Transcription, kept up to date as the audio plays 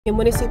Yung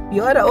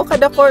munisipyo,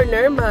 kada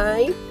corner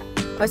may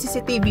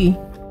CCTV.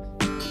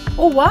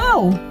 Oh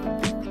wow!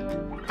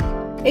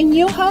 A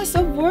new house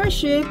of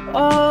worship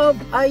of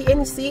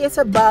INC is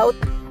about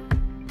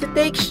to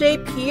take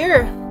shape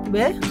here.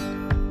 Be?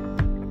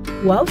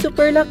 Wow,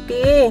 super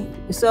laki.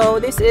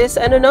 So this is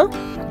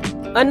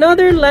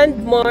another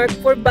landmark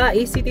for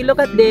Bais City.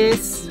 Look at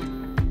this.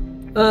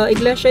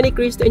 Iglesia ni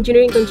Cristo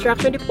Engineering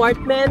Construction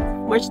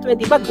Department, March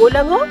 20. Bago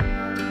lang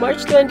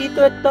March 20,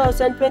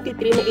 2023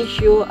 na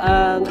issue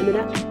ang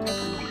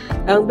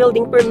ang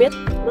building permit,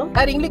 no?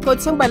 Aring likod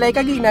sang balay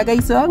kagina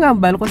guys, ang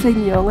ambal ko sa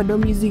inyo nga do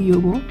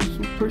museum,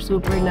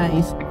 super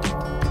nice.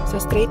 So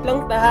straight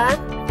lang ta.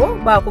 Oh,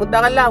 bakod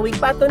ta kalawig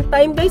paton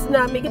time guys,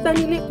 nami kita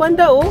nilikuan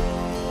daw,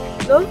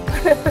 no?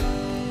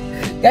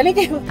 Galing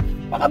kayo.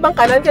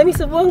 Makabangkalan kami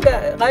subong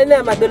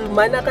kana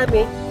madulman na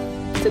kami.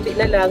 So di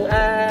na lang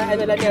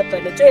lang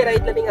yato, no?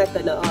 Joyride na ning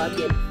ato, no?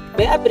 Again.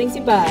 May abring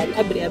simbahan,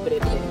 abri.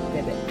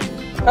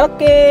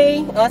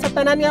 Okay, sa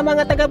tanan nga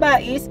mga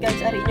taga-Bais,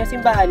 guys, ari nyo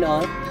simbahan,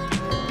 no?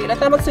 Tila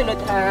ta magsulod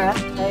ha,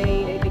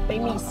 ay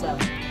pay misa.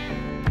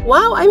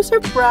 Wow, I'm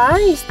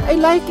surprised. I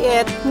like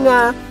it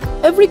nga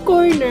every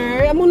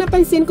corner, among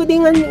napansin ko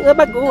din nga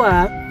bago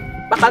ha.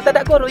 Bakal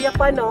tada ko ruya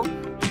pa, no?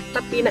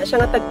 Tapi na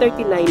siya nga tag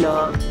 39,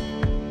 no?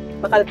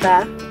 Bakal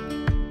ta?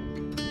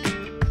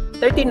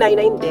 39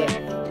 na hindi.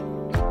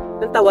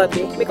 Nang tawag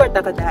eh, may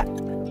kwarta ka da.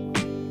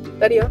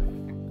 Tariyo?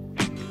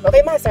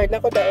 Okay, masard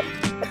na ko daw.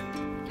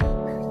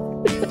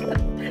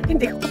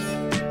 Hindi ko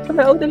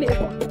panaog dali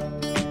ako.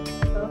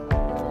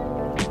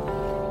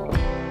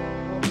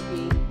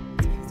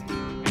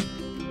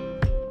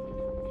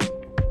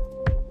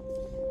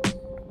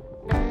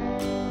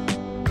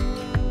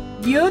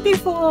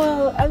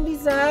 Beautiful ang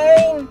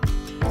design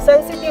sa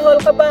City Hall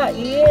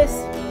Bais.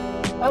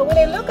 When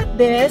I look at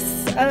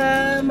this,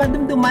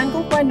 madumduman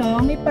kung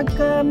paano may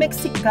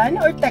pagka-Mexican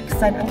or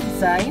Texan ang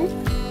design.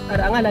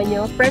 Para ang alam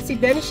nyo,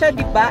 Presidencia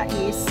de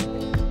Bais.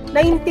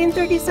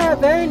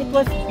 1937, it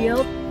was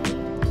built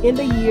in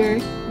the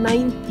year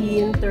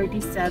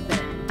 1937.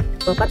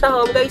 So,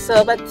 patahom guys,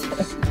 but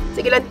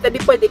sige lang dito, di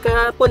pwede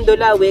ka pundo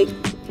lawig.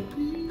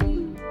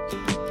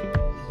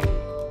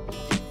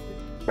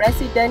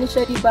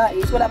 Presidencia de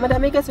Bais. Wala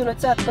madami kasunod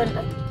sa aton.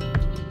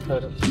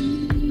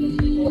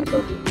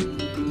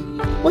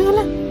 Uy,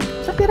 hala,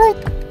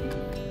 copyright.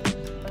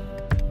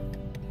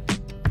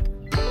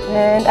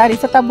 And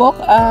ari sa tabok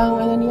ang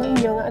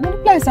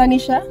plaza ni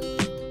siya.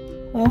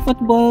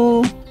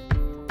 Football.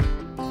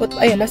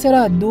 Ay,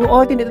 sarado.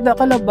 Oh, dito na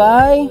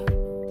kalabay.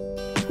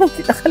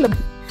 Dito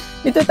kalabay.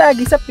 Dito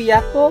tagi sa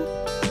piyako.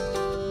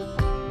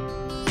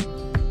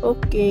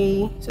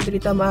 Okay. So,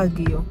 dito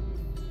magi, oh.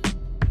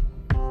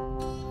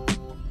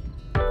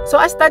 So,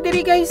 hasta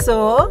diri guys,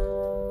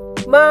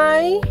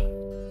 may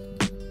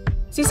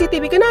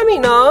CCTV ka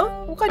namin, no?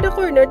 Kung kada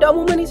corner, daw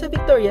mo man sa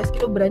Victoria's,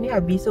 kilobra ni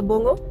Abi,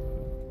 subong,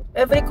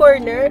 every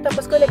corner,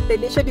 tapos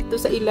connected din siya dito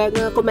sa ilang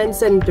command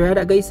center,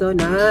 guys,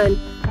 nan.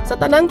 Sa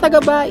tanang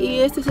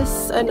taga-Bais, this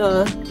is,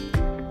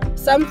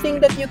 something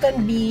that you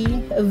can be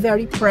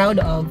very proud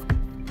of.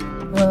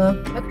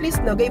 At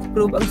least, no,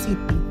 ga-improve ang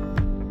city.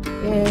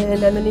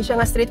 And, ni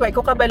siya nga streetwide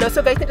ko kabalo.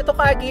 So, guys, dito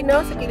kaagi,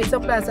 no, sa kilis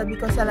ng plaza,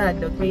 because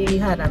salado, may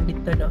harang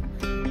dito, no.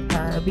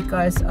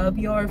 Because of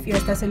your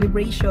fiesta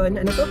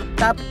celebration,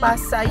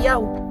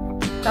 Tapasayaw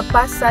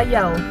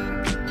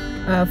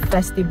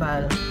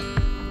festival.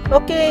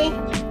 Okay,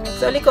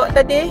 so liko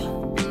tadi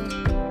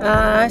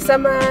sa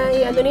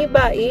may ni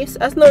Bais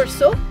as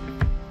Norso.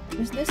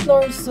 Is this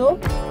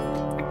Norso?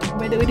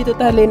 By the way, dito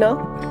tali,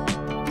 no?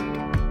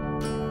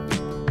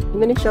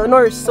 Ni siya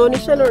Norso.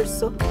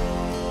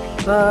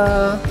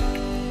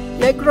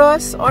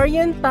 Negros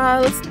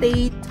Oriental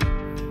State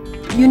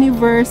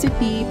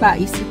University,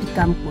 Bais City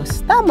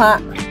Campus. Tama.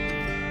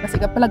 Kasi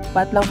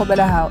kapalagpat lang ko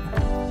balahaw.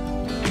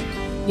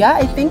 Yeah,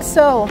 I think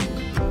so.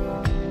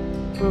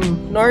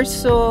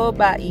 Norso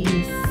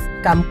Bais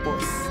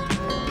Campus.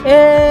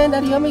 And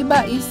ariyo may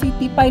Bais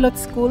City Pilot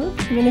School.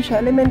 Yun na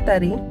siya,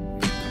 elementary.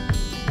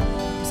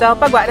 So,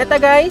 pagwa na ta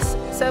guys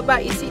sa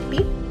Bais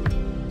City.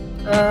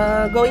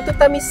 Going to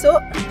Tamisu.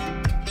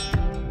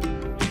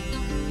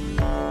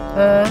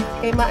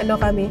 Kay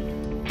kami.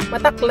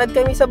 Mataklad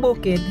kami sa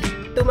bukid.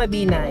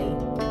 Tumabinay.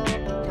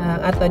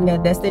 Ang aton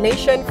nga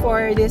destination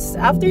for this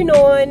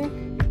afternoon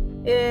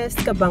is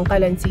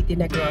Kabangkalan City,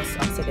 Negros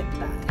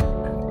Occidental.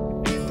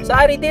 So,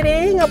 ari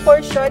dire nga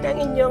portion ang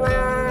inyong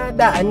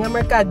daan nga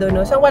merkado,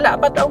 no? So, wala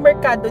pa ang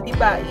merkado di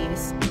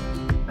Bais.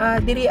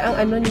 Diri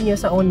ang ninyo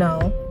sa unaw.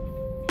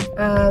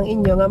 Ang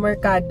inyong nga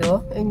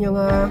merkado, inyong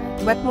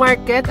wet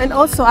market, and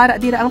also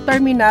ara dira ang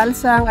terminal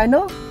sang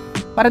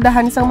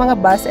paradahan sang mga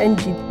bus and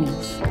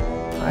jeepneys.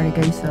 Ari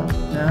guys,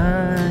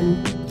 nan.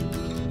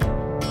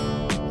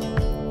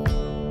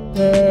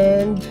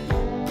 And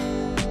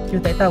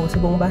yung tayo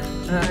subong ba?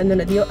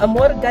 Na diyo?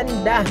 Amor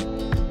Ganda.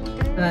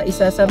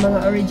 Isa sa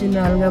mga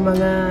original nga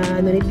mga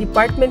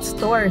department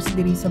stores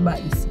diri sa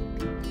Bais.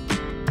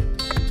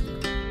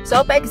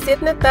 So, pa-exit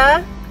na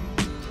ta.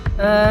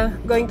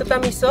 Going to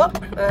Tamisu.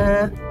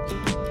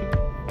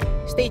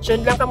 stay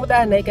tuned lang kamo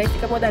danay, kahit di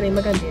kamo danay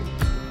magamit.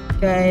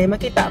 Kay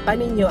makita pa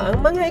ninyo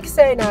ang mga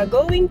eksena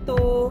going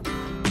to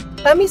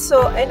Tamisu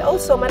and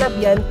also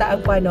malabyan ta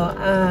ang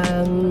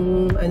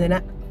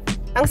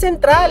ang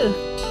central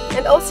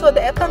and also the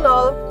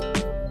ethanol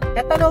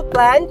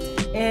plant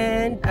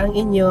and ang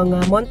inyong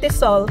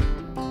Montesol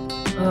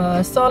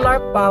solar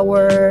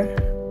power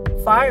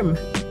farm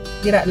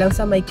dira lang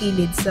sa may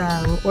kilid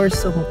sa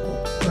Ursum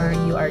or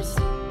URC.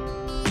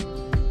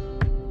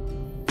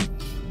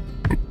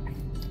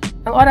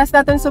 Ang oras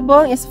natin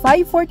subong is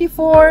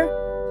 5:44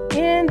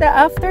 in the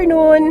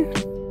afternoon.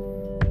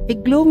 A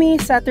gloomy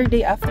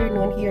Saturday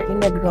afternoon here in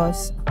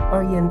Negros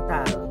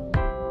Oriental.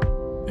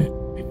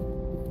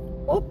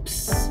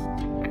 Oops!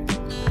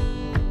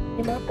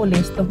 Yung mga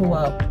pulis to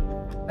huwaw.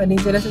 Kanin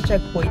sila sa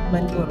checkpoint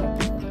man guro.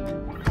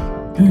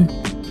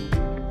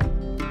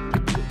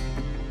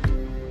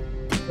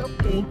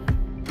 Okay.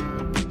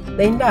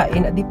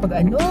 Lain-lain at di pag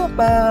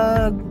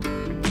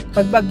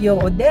bagyong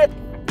Odette.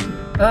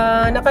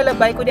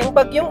 Nakalabay ko diyang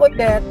bagyong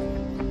Odette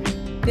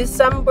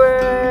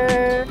December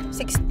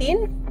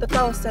 16,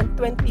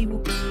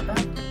 2021,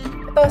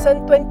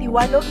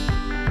 no?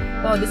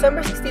 Oh, December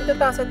 16,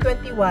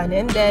 2021.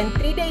 And then,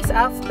 3 days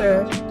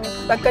after,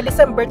 pagka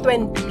December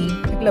 20,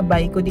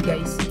 naglabay ko di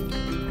guys.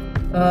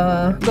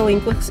 Going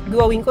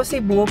ko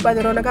Cebu,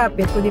 pero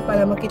naghapit ko di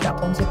para makita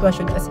kong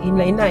sitwasyon as in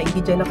line na.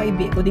 Hindi dyan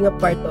nakaibi ko di nga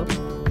part of.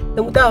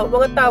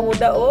 Mga tao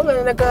daw,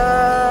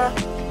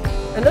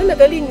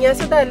 nagalinya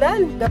sa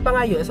dalan.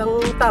 Kapangayo,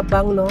 isang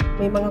tabang, no?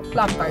 May mga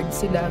placards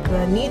sila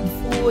na need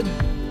food,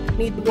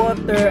 need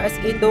water, as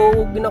in daw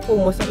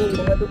ginakumo sa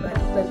inyong mga dugan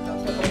sa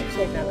mga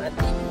senang at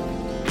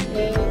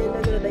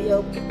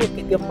dayaw,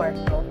 kipukit yung part,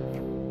 no?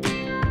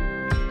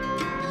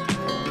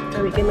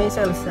 Sabihin may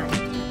salsan.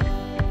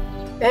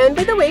 And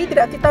by the way,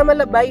 dira kita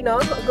malabay, no?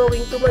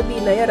 Going to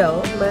Mabina,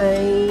 yaraw,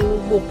 may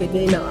bukid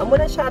ngayon, no? Amo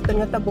na siya ato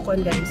nga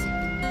tabukan, guys.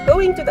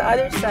 Going to the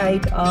other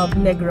side of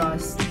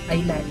Negros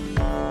Island.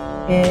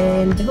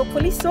 And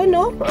hopefully so,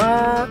 no?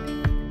 I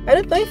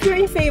don't know if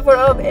you're in favor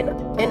of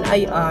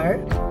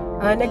NIR,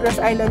 Negros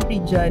Island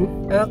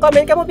region.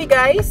 Comment ka mo,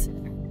 guys.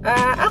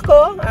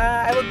 Ako,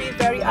 I will be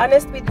very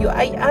honest with you.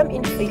 I am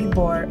in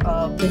favor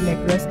of the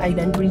Negros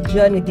Island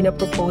region na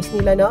ginapropose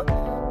nila, no?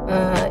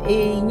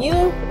 A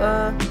new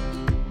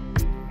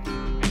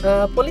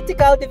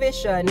political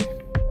division,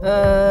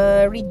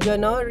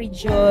 region, no?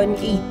 Region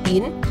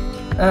 18.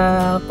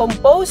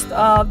 Composed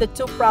of the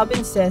two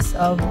provinces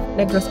of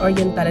Negros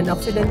Oriental and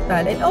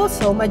Occidental, and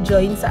also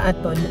ma-join sa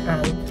aton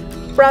ang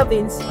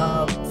province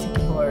of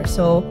Piwer.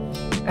 So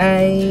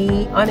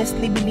I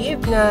honestly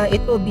believe na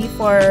it will be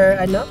for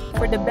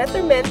the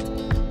betterment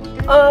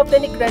of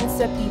the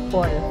Negrense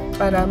people,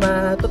 para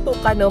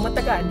matutukan, no,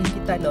 matagaan din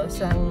kita, no,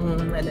 sa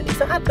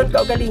aton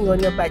kaugalingon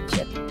nga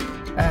budget,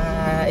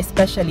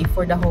 especially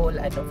for the whole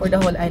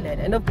island.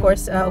 And of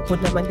course,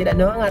 upod naman din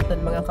ang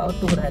aton mga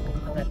kauturan,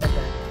 mga taga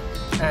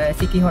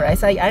Sikihor.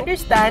 As I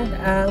understand,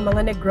 ang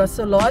mga Negros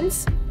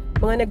Solons,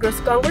 mga Negros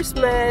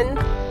congressmen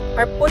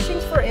are pushing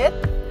for it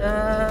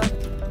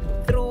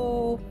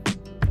through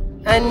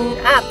an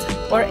act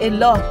or a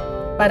law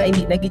para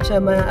hindi na gid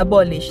siya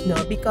ma-abolish, no?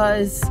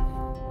 Because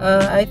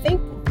I think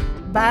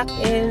back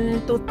in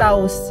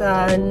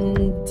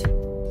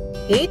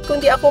 2008,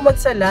 kung di ako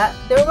magsala,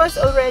 there was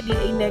already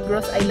a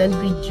Negros Island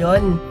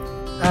region.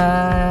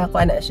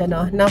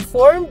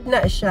 Na-formed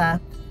na siya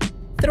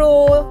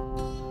through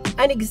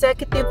an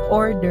executive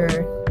order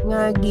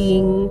nga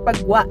ging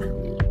pagwa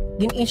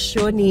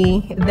gin-issue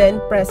ni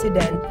then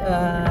President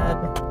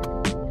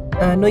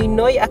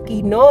Noynoy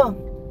Aquino.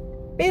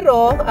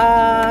 Pero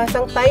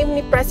sang time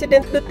ni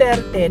President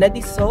Duterte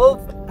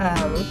na-dissolve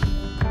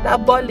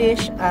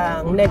na-abolish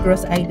ang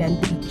Negros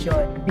Island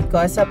region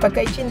because sa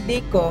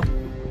pagka-intindi ko,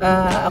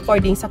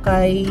 according sa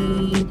kay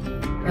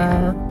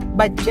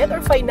Budget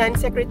or Finance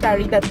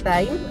Secretary that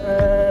time,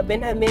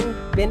 Benjamin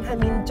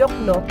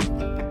Jokno,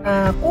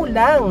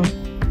 kulang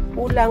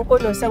ko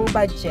no sang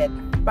budget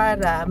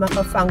para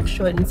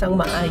maka-function sang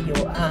maayo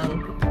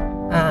ang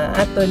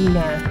aton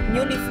nga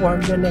newly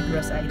formed na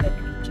Negros Island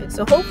region.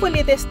 So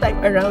hopefully this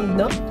time around,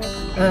 no,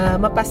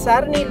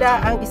 mapasar nila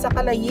ang isa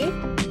kalayi,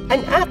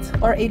 an act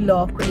or a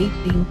law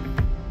creating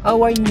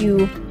our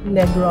new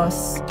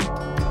Negros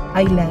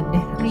Island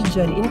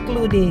region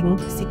including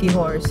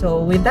Sikihor.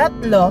 So with that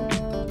law,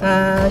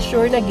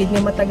 sure na gid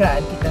nga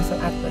matagaan kita sa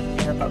aton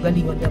nga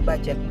kaugalingon nga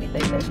budget, hindi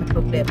na siya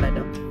problema,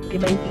 no?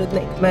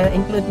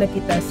 Ma-include na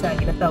kita sa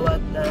ginatawag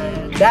na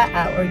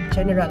GAA or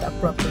General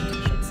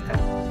Appropriations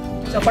Act.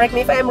 So correct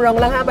me if I'm wrong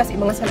lang, ha, basta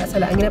mga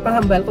sala-sala ang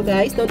ginapanghambal ko,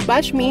 guys. Don't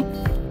bash me.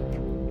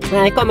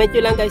 Comment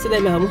nyo lang, guys, sa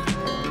dalawang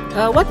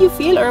what you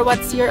feel or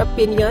what's your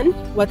opinion,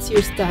 what's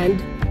your stand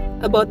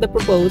about the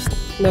proposed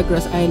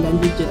Negros Island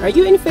region. Are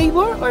you in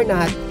favor or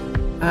not?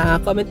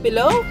 Comment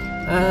below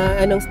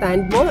anong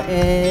stand mo,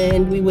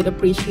 and we would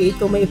appreciate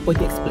kung may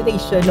put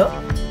explanation, no?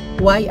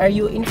 Why are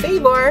you in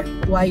favor?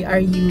 Why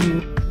are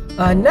you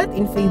not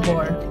in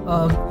favor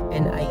of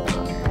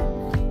NIR?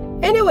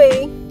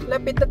 Anyway,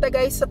 lapit na ta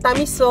guys sa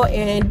Tamisu,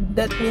 and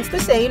that means to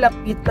say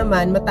lapit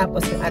naman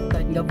matapos yung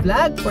aton nga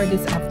vlog for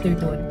this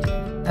afternoon.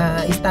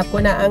 I-stop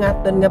ko na ang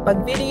aton nga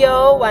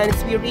pag-video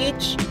once we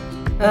reach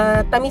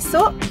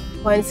Tamisu.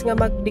 Once nga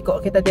magdiko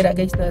kita dira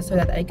guys na, so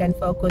that I can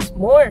focus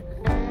more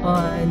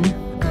on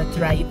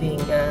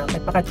driving.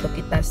 Kaya pakadto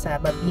kita sa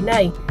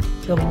Mabinay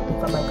going to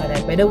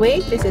Kamangkaran. By the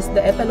way, this is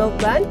the ethanol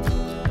plant.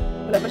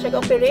 Wala pa siya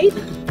ga-operate.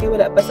 Okay,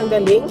 wala pa sang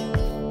galing.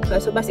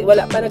 So basi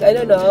wala pa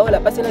wala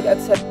pa sila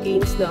nag-accept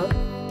games, no?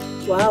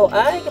 Wow,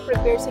 ay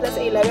ka-prepare sila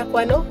sa ilaga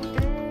ko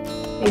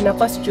in a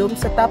costume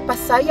sa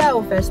Tapasayaw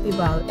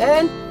Festival.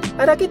 And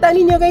kita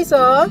ninyo guys,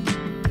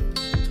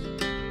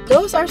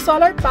 those are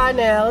solar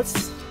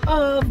panels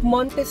of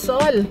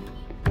Montesol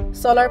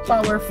Solar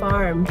Power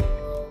Farm.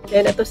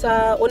 And ito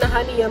sa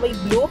unahan niya may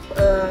blue,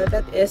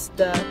 that is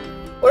the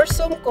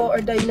Ursumco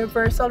or the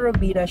Universal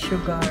Robina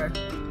Sugar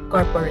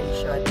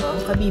Corporation.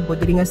 Kabibo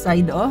diri nga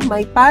side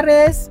may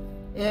pares,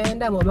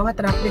 and mga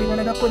truck diri nga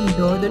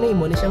nagapundo, doon ay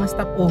mo ni siya nga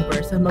stopover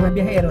sa mga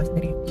biyaheros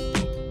diri.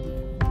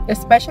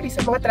 Especially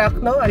sa mga truck,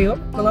 no,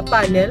 mga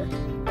panel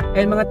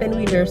and mga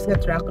 10-wheelers nga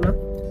truck, no.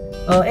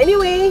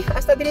 Anyway,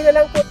 hasta dili na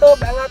lang po to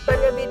ang aton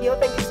nga video.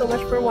 Thank you so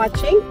much for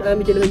watching.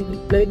 Medyo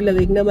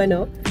lawig naman,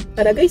 no.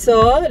 Tara guys,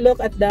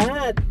 look at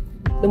that.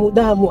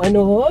 Lumuda mo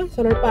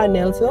solar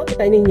panels,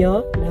 kita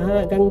ninyo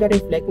na gangga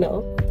reflect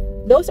na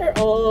Those are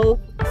all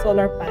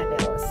solar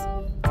panels.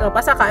 So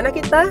pasaka na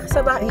kita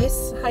sa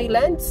Bais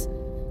Highlands.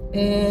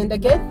 And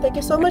again, thank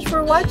you so much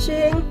for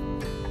watching.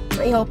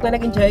 I hope na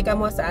nag-enjoy ka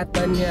mo sa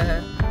aton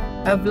nga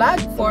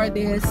vlog for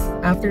this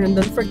afternoon.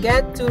 Don't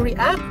forget to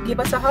react, give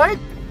us a heart,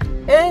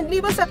 and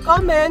leave us a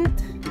comment.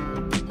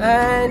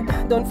 And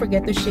don't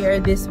forget to share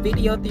this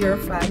video to your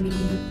family,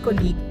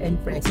 colleague, and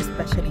friends,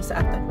 especially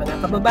sa aton mga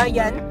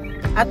kababayan,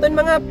 aton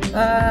mga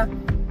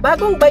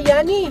bagong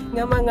bayani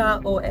nga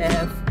mga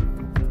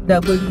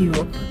OFW.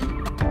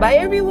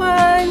 Bye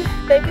everyone!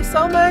 Thank you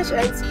so much,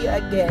 and see you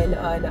again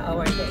on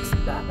our next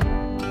vlog.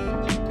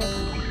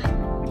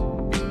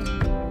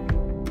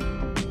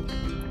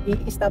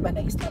 I-stop ba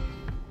na? I-stop.